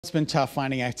It's been tough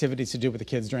finding activities to do with the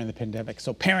kids during the pandemic.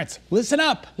 So parents, listen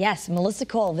up. Yes, Melissa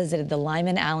Cole visited the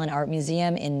Lyman Allyn Art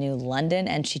Museum in New London,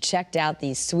 and she checked out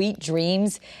the Sweet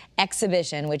Dreams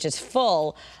exhibition, which is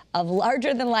full of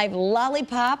larger-than-life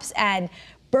lollipops and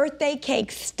birthday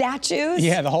cake statues.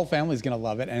 Yeah, the whole family's going to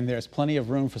love it, and there's plenty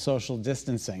of room for social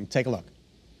distancing. Take a look.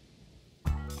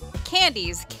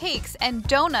 Candies, cakes, and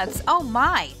donuts, oh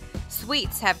my!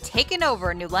 Sweets have taken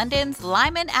over New London's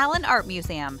Lyman Allyn Art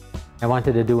Museum. I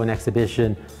wanted to do an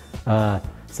exhibition,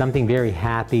 something very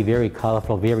happy, very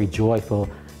colorful, very joyful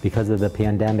because of the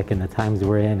pandemic and the times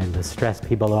we're in and the stress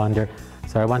people are under.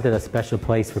 So I wanted a special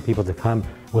place for people to come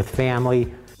with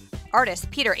family. Artist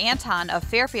Peter Anton of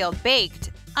Fairfield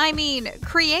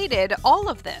created all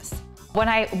of this. When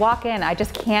I walk in, I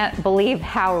just can't believe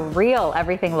how real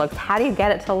everything looks. How do you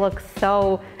get it to look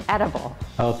so edible?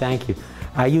 Oh, thank you.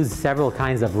 I use several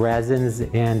kinds of resins,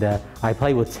 and I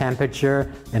play with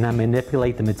temperature, and I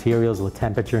manipulate the materials with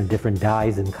temperature and different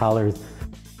dyes and colors.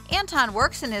 Anton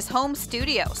works in his home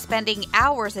studio, spending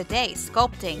hours a day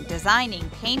sculpting, designing,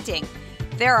 painting.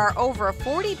 There are over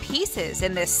 40 pieces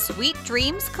in this Sweet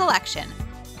Dreams collection.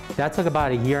 That took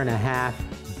about a year and a half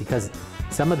because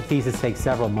some of the pieces take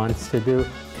several months to do.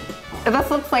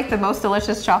 This looks like the most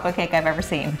delicious chocolate cake I've ever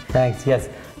seen. Thanks, yes.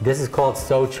 This is called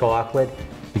So Chocolate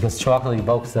because chocolate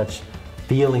evokes such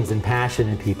feelings and passion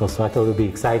in people, so I thought it would be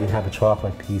exciting to have a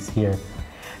chocolate piece here.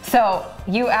 So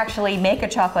you actually make a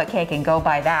chocolate cake and go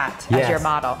by that as your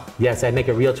model? Yes, I make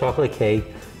a real chocolate cake,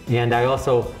 and I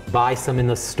also buy some in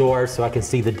the store so I can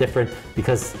see the different,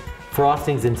 because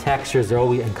frostings and textures are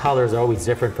always, and colors are always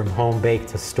different from home baked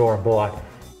to store bought.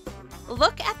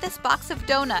 Look at this box of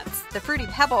donuts. The Fruity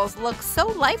Pebbles look so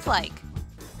lifelike.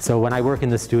 So when I work in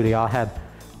the studio, I'll have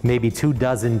maybe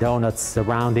 24 donuts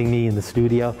surrounding me in the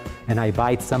studio, and I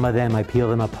bite some of them, I peel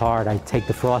them apart, I take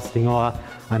the frosting off,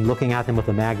 I'm looking at them with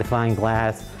a magnifying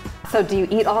glass. So do you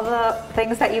eat all the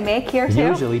things that you make here too?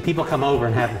 Usually. People come over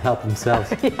and have to help themselves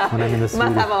when I'm in the studio.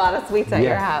 You must have a lot of sweets at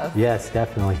your house. Yes,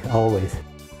 definitely, always.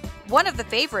 One of the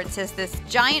favorites is this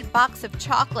giant box of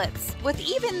chocolates, with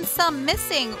even some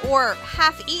missing or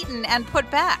half-eaten and put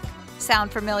back.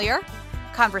 Sound familiar?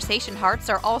 Conversation hearts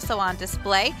are also on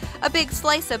display, a big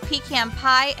slice of pecan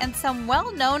pie, and some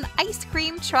well-known ice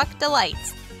cream truck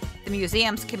delights. The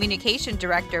museum's communication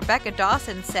director, Becca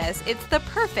Dawson, says it's the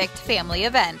perfect family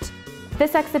event.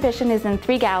 This exhibition is in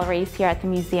 3 galleries here at the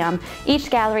museum. Each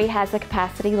gallery has a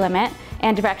capacity limit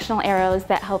and directional arrows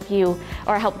that help you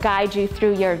or help guide you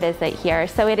through your visit here.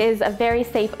 So it is a very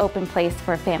safe, open place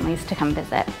for families to come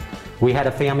visit. We had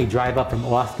a family drive up from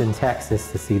Austin,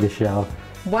 Texas to see the show.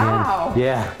 Wow! And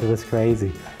yeah, it was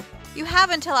crazy. You have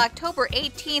until October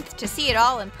 18th to see it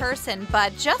all in person,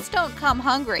 but just don't come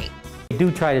hungry. They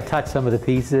do try to touch some of the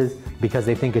pieces because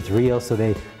they think it's real, so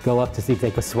they go up to see if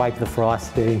they can swipe the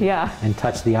frosting and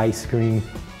touch the ice cream.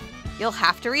 You'll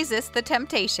have to resist the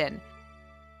temptation.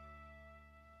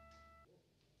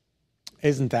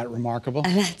 Isn't that remarkable?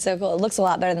 That's so cool. It looks a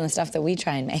lot better than the stuff that we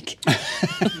try and make.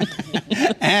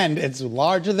 And it's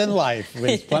larger than life.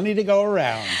 There's plenty to go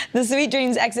around. The Sweet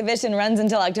Dreams exhibition runs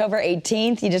until October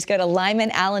 18th. You just go to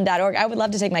lymanallyn.org. I would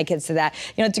love to take my kids to that.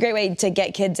 You know, it's a great way to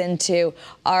get kids into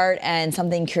art and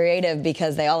something creative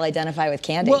because they all identify with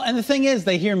candy. Well, and the thing is,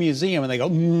 they hear museum and they go,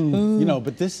 you know,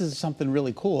 but this is something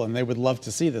really cool, and they would love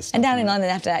to see this stuff. And down in London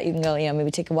after that, you can go, you know,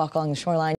 maybe take a walk along the shoreline.